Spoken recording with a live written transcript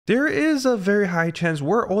There is a very high chance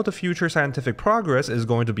where all the future scientific progress is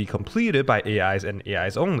going to be completed by AIs and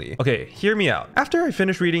AIs only. Okay, hear me out. After I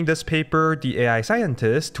finished reading this paper, The AI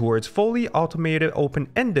Scientist Towards Fully Automated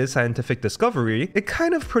Open-Ended Scientific Discovery, it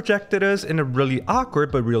kind of projected us in a really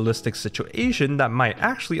awkward but realistic situation that might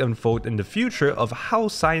actually unfold in the future of how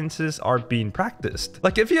sciences are being practiced.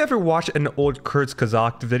 Like if you ever watched an old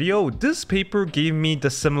Kurzgesagt video, this paper gave me the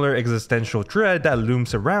similar existential dread that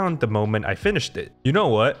looms around the moment I finished it. You know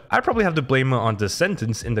what? I probably have to blame it on this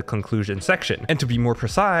sentence in the conclusion section. And to be more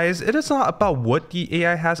precise, it is not about what the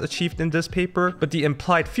AI has achieved in this paper, but the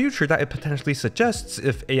implied future that it potentially suggests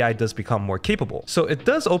if AI does become more capable. So it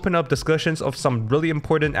does open up discussions of some really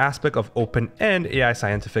important aspect of open-end AI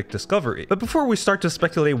scientific discovery. But before we start to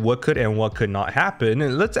speculate what could and what could not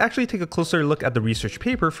happen, let's actually take a closer look at the research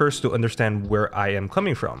paper first to understand where I am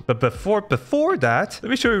coming from. But before that, let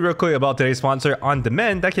me show you real quick about today's sponsor, On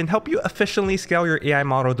Demand, that can help you efficiently scale your AI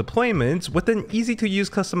model deployments with an easy-to-use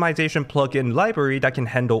customization plugin library that can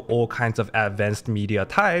handle all kinds of advanced media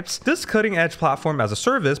types. This cutting-edge platform as a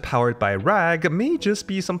service powered by RAG may just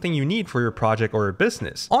be something you need for your project or your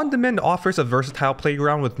business. On Demand offers a versatile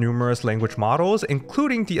playground with numerous language models,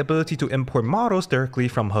 including the ability to import models directly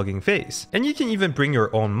from Hugging Face. And you can even bring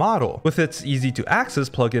your own model. With its easy-to-access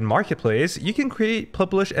plugin marketplace, you can create,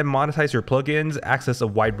 publish, and monetize your plugins, access a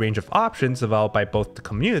wide range of options developed by both the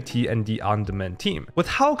community and the On Demand team.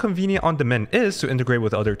 With how convenient On Demand is to integrate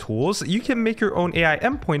with other tools, you can make your own AI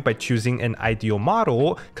endpoint by choosing an ideal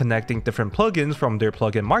model, connecting different plugins from their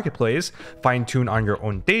plugin marketplace, fine-tune on your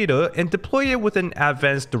own data, and deploy it with an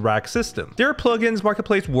advanced RAG system. Their plugins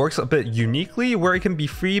marketplace works a bit uniquely where it can be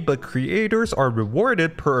free, but creators are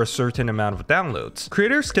rewarded per a certain amount of downloads.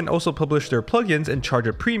 Creators can also publish their plugins and charge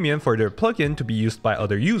a premium for their plugin to be used by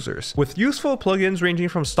other users, with useful plugins ranging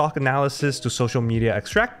from stock analysis to social media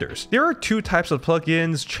extractors. There are two types of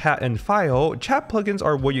plugins, chat and FiFaệu. Chat plugins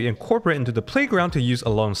are what you incorporate into the playground to use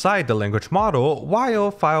alongside the language model, while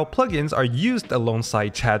FiFaệu plugins are used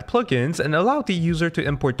alongside chat plugins and allow the user to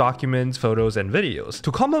import documents, photos, and videos.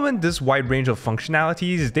 To complement this wide range of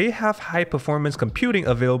functionalities, they have high-performance computing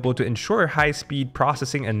available to ensure high-speed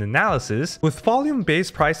processing and analysis, with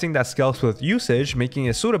volume-based pricing that scales with usage, making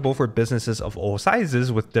it suitable for businesses of all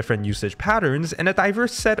sizes with different usage patterns and a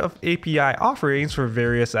diverse set of API offerings for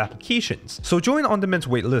various applications. So join On Demand's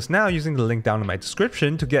waitlist now using the link down in my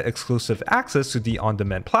description to get exclusive access to the On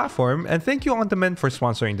Demand platform, and thank you On Demand for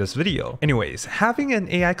sponsoring this video. Anyways, having an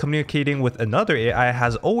AI communicating with another AI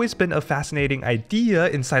has always been a fascinating idea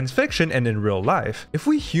in science fiction and in real life. If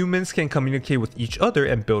we humans can communicate with each other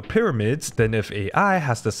and build pyramids, then if AI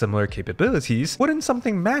has the similar capabilities, wouldn't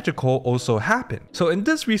something magical also happen? So in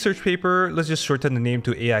this research paper, let's just shorten the name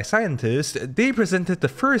to AI Scientist, they presented the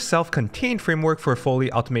first self-contained framework for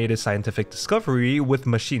fully automated scientific discovery with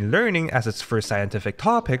machine learning as its first scientific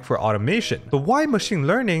topic for automation. But why machine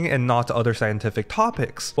learning and not other scientific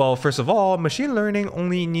topics? Well, first of all, machine learning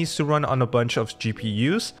only needs to run on a bunch of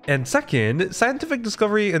GPUs. And second, scientific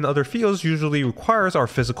discovery in other fields usually requires our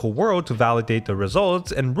physical world to validate the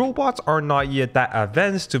results, and robots are not yet that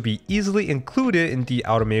advanced to be easily included in the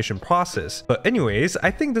automation process. But anyways,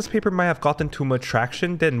 I think this paper might have gotten too much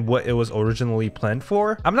traction than what it was originally planned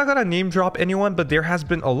for. I'm not gonna name drop anyone, but there has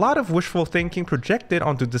been a lot of wishful thinking projected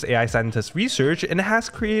onto this AI scientist research, and it has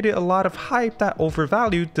created a lot of hype that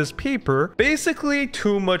overvalued this paper. Basically,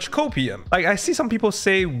 too much copium. Like, I see some people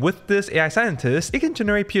say with this AI scientist, it can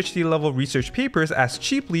generate PhD level research papers as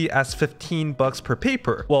cheaply as $15 per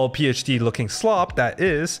paper. Well, PhD looking slop, that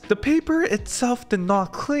is. The paper itself did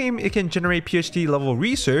not claim it can generate PhD level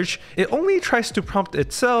research. It only tries to prompt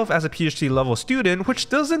itself as a PhD level student, which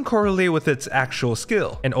doesn't correlate with its actual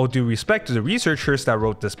skill. And all due respect to the researchers that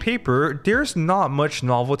wrote this paper, there's not much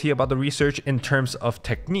novelty about the research in terms of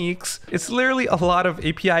techniques. It's literally a lot of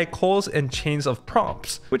API calls and chains of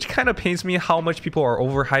prompts, which kind of pains me how much people are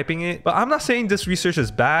overhyping it. But I'm not saying this research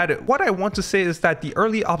is bad. What I want to say is that the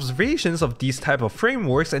early observations of these type of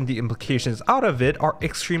frameworks and the implications out of it are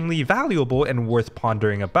extremely valuable and worth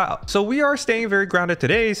pondering about. So we are staying very grounded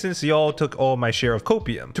today since y'all took all my share of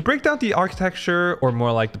copium. To break down the architecture, or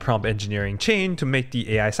more like the prompt engineering chain to make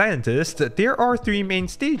the AI scientist, there are three main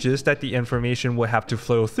stages that the information would have to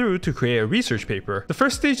flow through to create a research paper. The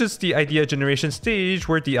first stage is the idea generation stage,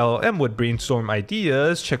 where the LLM would brainstorm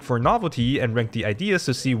ideas, check for novelty, and rank the ideas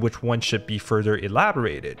to see which one should be further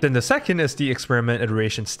elaborated. Then the second is the experiment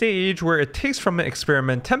iteration stage, where it takes from an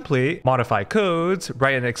experiment template, modify codes,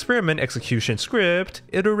 write an experiment execution script,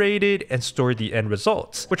 iterate it, and store the end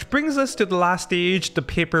results. Which brings us to the last stage, the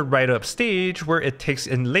paper write-up stage, where it takes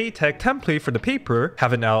in LaTeX template for the paper,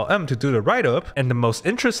 have an LLM to do the write-up, and the most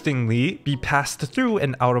interestingly, be passed through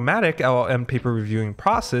an automatic LLM paper reviewing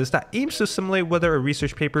process that aims to simulate whether a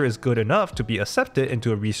research paper is good enough to be accepted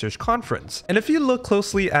into a research conference. And if you look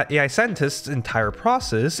closely at AI scientists' entire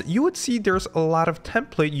process, you would see there's a lot of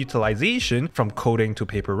template utilization from coding to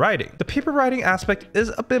paper writing. The paper writing aspect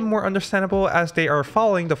is a bit more understandable as they are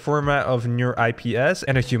following the format of near IPS,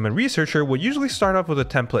 and a human researcher would usually start off with a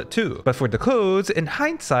template too. But for the codes, in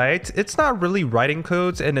hindsight, it's not really writing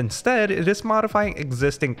codes, and instead it is modifying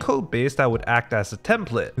existing code base that would act as a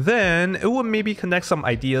template. Then it would maybe connect some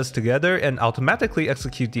ideas together and automatically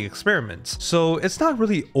execute the experiments. So it's not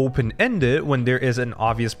really open-ended when there is an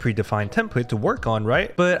obvious predefined template to work on,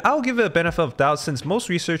 right? But I'll give it a benefit of doubt since most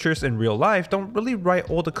researchers in real life don't really write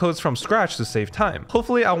all the codes from scratch to save time.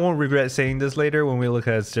 Hopefully I won't regret saying this later when we look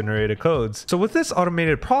at its generated codes. So with this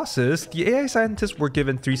automated process, the AI scientists were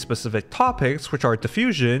given 3 specific topics, which are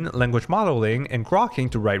diffusion, language modeling, and grokking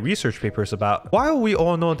to write research papers about. While we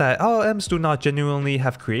all know that LLMs do not genuinely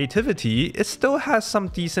have creativity, it still has some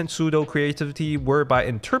decent pseudo-creativity whereby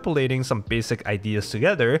interpolating some basic ideas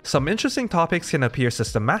together, some interesting topics can appear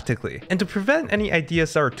systematically. And to prevent any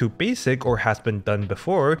ideas that are too basic or has been done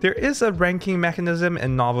before, there is a ranking mechanism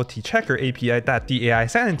and novelty checker API that the AI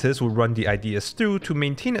scientists will run the ideas through to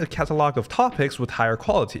maintain a catalog of topics with higher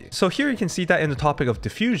quality. So here you can see that in the topic of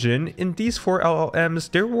diffusion, in these 4 LLMs,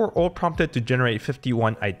 they were all prompted to generate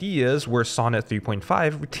 51 ideas, where Sonnet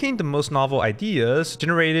 3.5 retained the most novel ideas,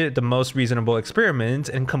 generated the most reasonable experiments,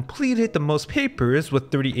 and completed the most papers,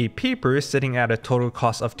 with 38 papers sitting at a total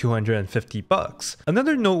cost of $250.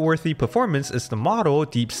 Another noteworthy performance is the model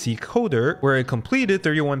DeepSeek Coder, where it completed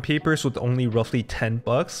 31 papers with only roughly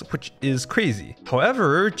 $10, which is crazy.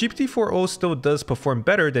 However, GPT-4o still does perform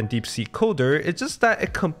better than DeepSeek Coder, it's just that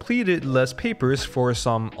it completed less papers for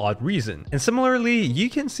some odd reason. And similarly, you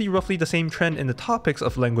can see roughly the same trend in the topics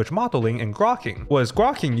of language modeling and grokking. What is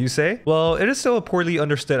grokking, you say? Well, it is still a poorly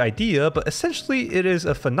understood idea, but essentially it is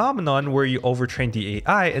a phenomenon where you overtrain the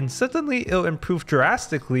AI and suddenly it'll improve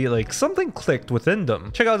drastically, like something clicked within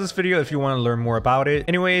them. Check out this video if you want to learn more about it.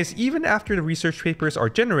 Anyways, even after the research papers are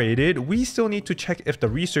generated, we still need to check if the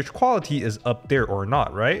research quality is up there or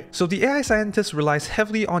not, right? So the AI scientist relies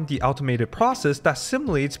heavily on the automated process that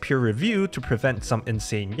simulates peer review to prevent some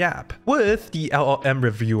insane yap, with the LLM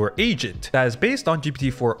reviewer agent that is based on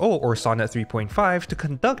GPT-4o or Sonnet 3.5 to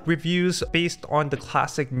conduct reviews based on the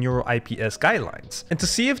classic neural IPS guidelines. And to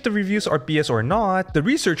see if the reviews are BS or not, the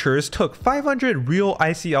researchers took 500 real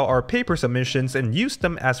ICLR paper submissions and used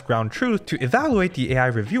them as ground truth to evaluate the AI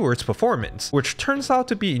reviewer's performance, which turns out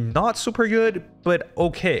to be not super good, but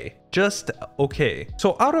okay. Just okay.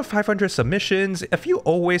 So out of 500 submissions, if you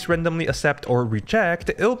always randomly accept or reject,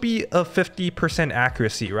 it'll be a 50%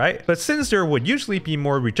 accuracy, right? But since there would usually be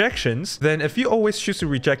more rejections, then if you always choose to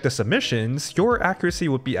reject the submissions, your accuracy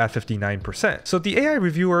would be at 59%. So the AI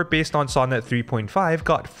reviewer based on Sonnet 3.5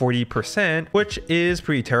 got 40%, which is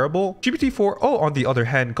pretty terrible. GPT-4o on the other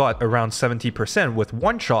hand got around 70% with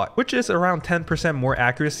one shot, which is around 10% more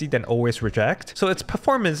accuracy than always reject. So its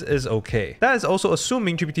performance is okay. That is also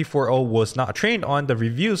assuming GPT-4o was not trained on the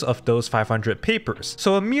reviews of those 500 papers.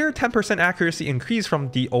 So a mere 10% accuracy increase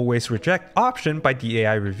from the always reject option by the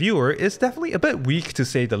AI reviewer is definitely a bit weak to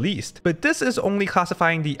say the least. But this is only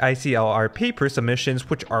classifying the ICLR paper submissions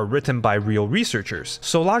which are written by real researchers.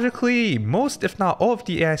 So logically, most if not all of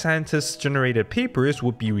the AI scientists generated papers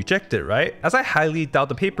would be rejected, right? As I highly doubt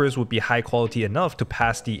the papers would be high quality enough to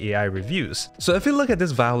pass the AI reviews. So if you look at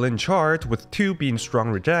this violin chart with 2 being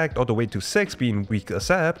strong reject all the way to 6 being weak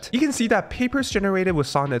accept, you can see that papers generated with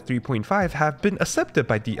Sonnet 3.5 have been accepted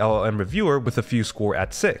by the LLM reviewer with a few score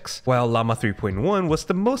at 6, while Llama 3.1 was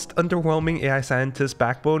the most underwhelming AI scientist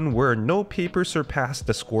backbone where no paper surpassed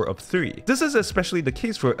the score of 3. This is especially the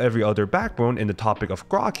case for every other backbone in the topic of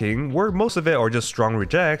grokking, where most of it are just strong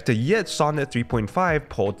reject, yet Sonnet 3.5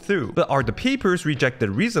 pulled through. But are the papers rejected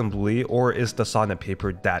reasonably, or is the Sonnet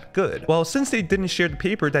paper that good? Well, since they didn't share the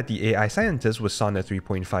paper that the AI scientist with Sonnet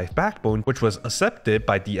 3.5 backbone, which was accepted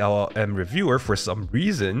by the LLM reviewer for some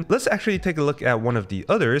reason, let's actually take a look at one of the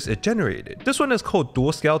others it generated. This one is called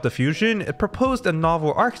Dual Scale Diffusion. It proposed a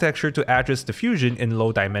novel architecture to address diffusion in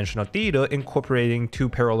low dimensional data, incorporating 2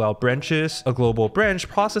 parallel branches, a global branch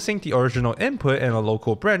processing the original input and a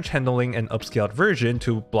local branch handling an upscaled version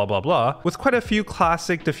to blah blah blah, with quite a few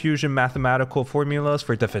classic diffusion mathematical formulas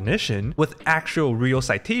for definition, with actual real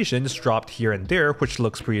citations dropped here and there, which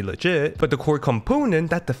looks pretty legit. But the core component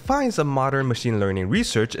that defines a modern machine learning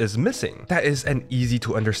research research is missing. That is an easy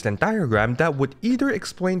to understand diagram that would either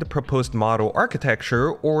explain the proposed model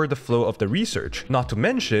architecture or the flow of the research. Not to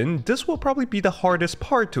mention, this will probably be the hardest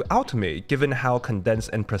part to automate given how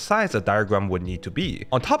condensed and precise a diagram would need to be.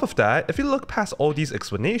 On top of that, if you look past all these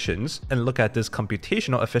explanations and look at this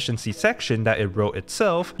computational efficiency section that it wrote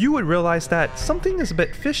itself, you would realize that something is a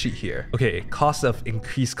bit fishy here. Okay, cost of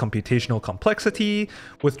increased computational complexity,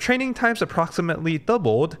 with training times approximately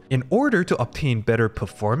doubled in order to obtain better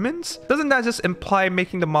performance? Doesn't that just imply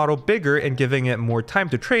making the model bigger and giving it more time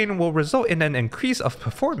to train will result in an increase of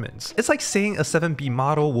performance? It's like saying a 7B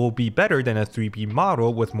model will be better than a 3B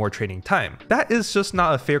model with more training time. That is just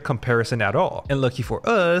not a fair comparison at all. And lucky for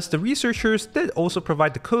us, the researchers did also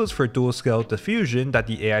provide the codes for dual scale diffusion that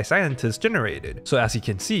the AI scientists generated. So as you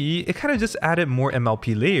can see, it kind of just added more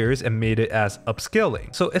MLP layers and made it as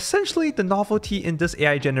upscaling. So essentially, the novelty in this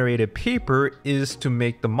AI generated paper is to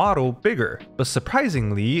make the model bigger. But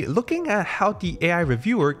surprisingly, looking at how the AI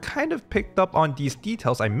reviewer kind of picked up on these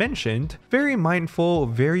details I mentioned, very mindful,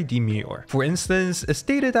 very demure. For instance, it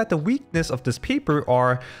stated that the weakness of this paper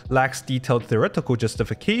are lacks detailed theoretical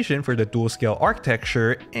justification for the dual scale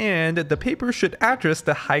architecture, and the paper should address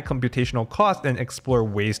the high computational cost and explore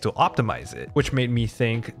ways to optimize it. Which made me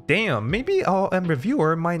think, damn, maybe LLM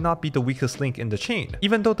reviewer might not be the weakest link in the chain,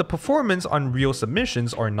 even though the performance on real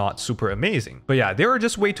submissions are not super amazing. But yeah, there are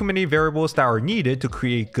just way too many variables that are needed to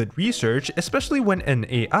create good research, especially when an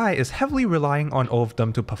AI is heavily relying on all of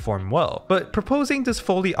them to perform well. But proposing this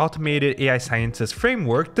fully automated AI scientist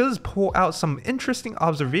framework does pull out some interesting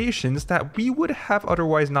observations that we would have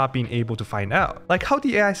otherwise not been able to find out. Like how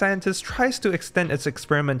the AI scientist tries to extend its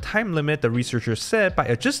experiment time limit the researchers said by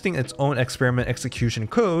adjusting its own experiment execution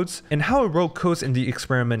codes, and how it wrote codes in the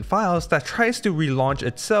experiment files that tries to relaunch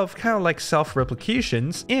itself kind of like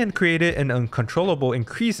self-replications and created an uncontrollable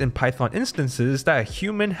increase in Python instances that a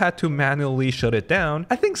human had to manually shut it down.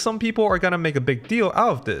 I think some people are gonna make a big deal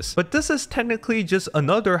out of this, but this is technically just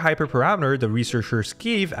another hyperparameter the researchers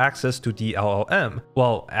gave access to the LLM.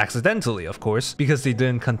 Well, accidentally of course, because they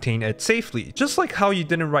didn't contain it safely, just like how you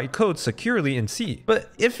didn't write code securely in C. But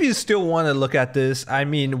if you still want to look at this, I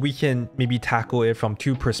mean, we can maybe tackle it from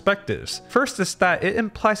two perspectives. First is that it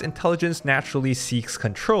implies intelligence naturally seeks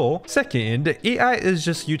control. Second, AI is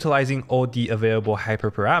just utilizing all the available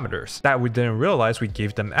hyperparameters that we didn't realize we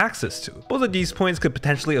gave them access to. Both of these points could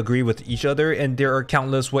potentially agree with each other, and there are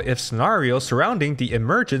countless what-if scenarios surrounding the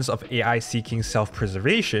emergence of AI seeking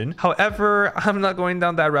self-preservation. However, I'm not going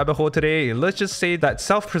down that rabbit hole today. Let's just say that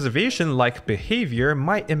self-preservation-like behavior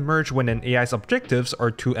might emerge when an AI's objectives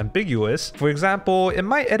are too ambiguous. For example, it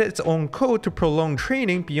might edit its own code to prolong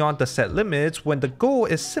training beyond the set limits when the goal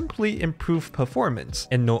is simply improved performance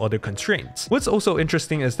and no other constraints. What's also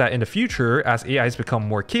interesting is that in the future, as AIs become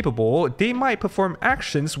more capable, they might perform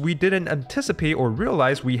actions we didn't anticipate or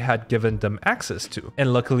realize we had given them access to.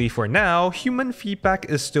 And luckily for now, human feedback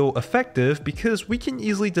is still effective because we can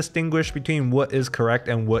easily distinguish between what is correct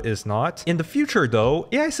and what is not. In the future though,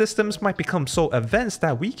 AI systems might become so advanced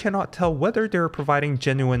that we cannot tell whether they're providing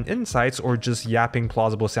genuine insights or just yapping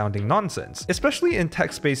plausible sounding nonsense. Especially in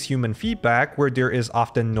text-based human feedback where there is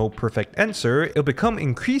often no perfect answer, it'll become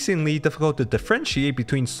increasingly difficult to differentiate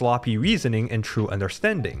between sloppy reasoning and true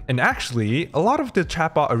understanding. And actually, a lot of the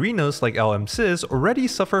chatbot arenas like LMSys already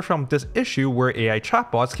suffer from this issue where AI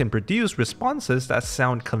chatbots can produce responses that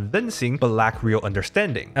sound convincing but lack real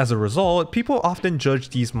understanding. As a result, people often judge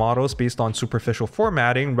these models based on superficial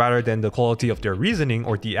formatting rather than the quality of their reasoning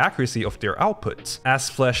or the accuracy of their outputs. As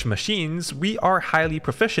flesh machines, we are highly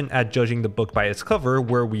proficient at judging the book by its cover,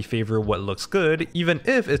 where we favor what looks good, even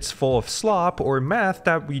if it's full of slop or math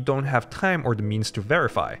that we don't have time or the means to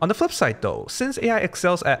verify. On the flip side though, since AI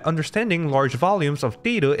excels at understanding large volumes of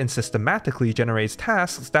data and systematically generates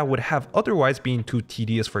tasks that would have otherwise been too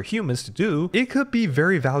tedious for humans to do, it could be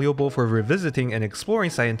very valuable for revisiting and exploring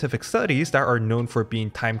scientific studies that are known for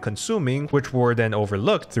being time-consuming, which were then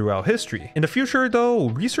overlooked throughout history. In the future though,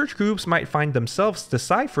 research groups might find themselves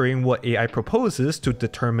deciphering what AI proposes to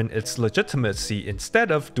determine its legitimacy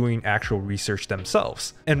instead of doing actual research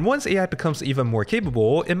themselves. And once AI becomes even more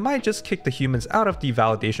capable, it might just kick the humans out of the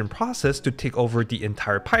validation process to take over the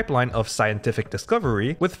entire pipeline of scientific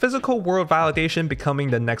discovery, with physical world validation becoming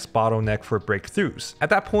the next bottleneck for breakthroughs. At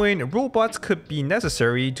that point, robots could be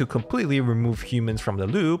necessary to completely remove humans from the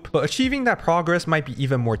loop, but achieving that progress might be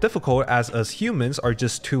even more difficult as us humans are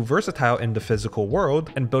just too versatile in the physical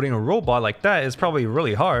world, and building a robot like that is probably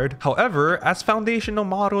really hard. However, as foundational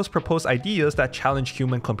models propose ideas that challenge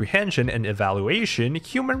human comprehension and evaluation,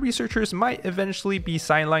 human researchers might eventually be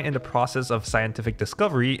sidelined in the process of scientific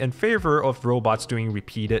discovery in favor of robots doing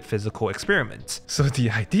repeated physical experiments experiments. So the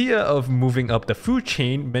idea of moving up the food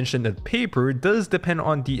chain mentioned in the paper does depend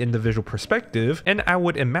on the individual perspective, and I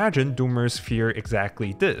would imagine doomers fear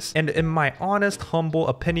exactly this. And in my honest, humble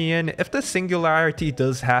opinion, if the singularity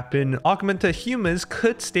does happen, augmented humans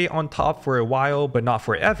could stay on top for a while, but not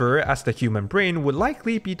forever, as the human brain would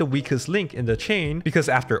likely be the weakest link in the chain, because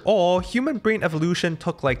after all, human brain evolution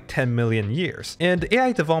took like 10 million years, and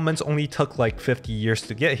AI developments only took like 50 years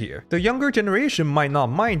to get here. The younger generation might not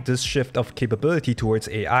mind this shift of capability towards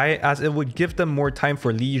AI, as it would give them more time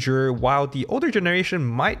for leisure, while the older generation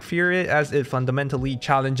might fear it as it fundamentally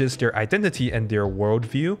challenges their identity and their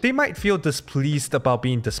worldview. They might feel displeased about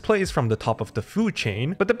being displaced from the top of the food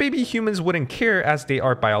chain, but the baby humans wouldn't care as they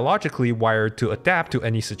are biologically wired to adapt to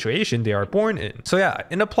any situation they are born in. So yeah,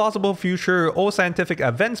 in a plausible future, all scientific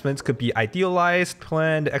advancements could be idealized,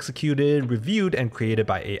 planned, executed, reviewed, and created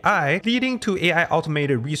by AI, leading to AI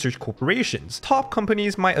automated research corporations. Top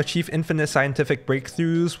companies might achieve infinite scientific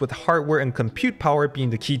breakthroughs, with hardware and compute power being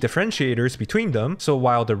the key differentiators between them. So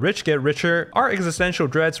while the rich get richer, our existential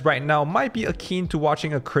dreads right now might be akin to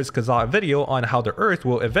watching a Chris Kazak video on how the Earth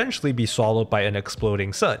will eventually be swallowed by an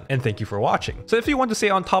exploding sun. And thank you for watching. So if you want to stay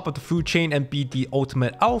on top of the food chain and be the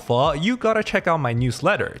ultimate alpha, you gotta check out my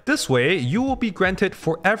newsletter. This way, you will be granted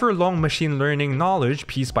forever long machine learning knowledge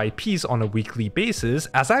piece by piece on a weekly basis,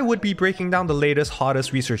 as I would be breaking down the latest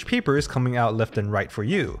hottest research papers coming out left and right for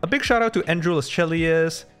you. A big shout out to Andrew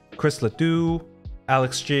Lescelius, Chris LeDoux,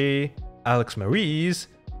 Alex J, Alex Maurice,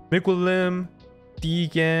 Miguilim,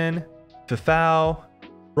 Deagan, FiFaệu,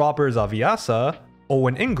 Robert Zawiasa,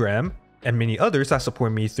 Owen Ingraham, and many others that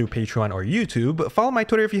support me through Patreon or YouTube. Follow my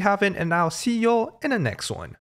Twitter if you haven't, and I'll see y'all in the next one.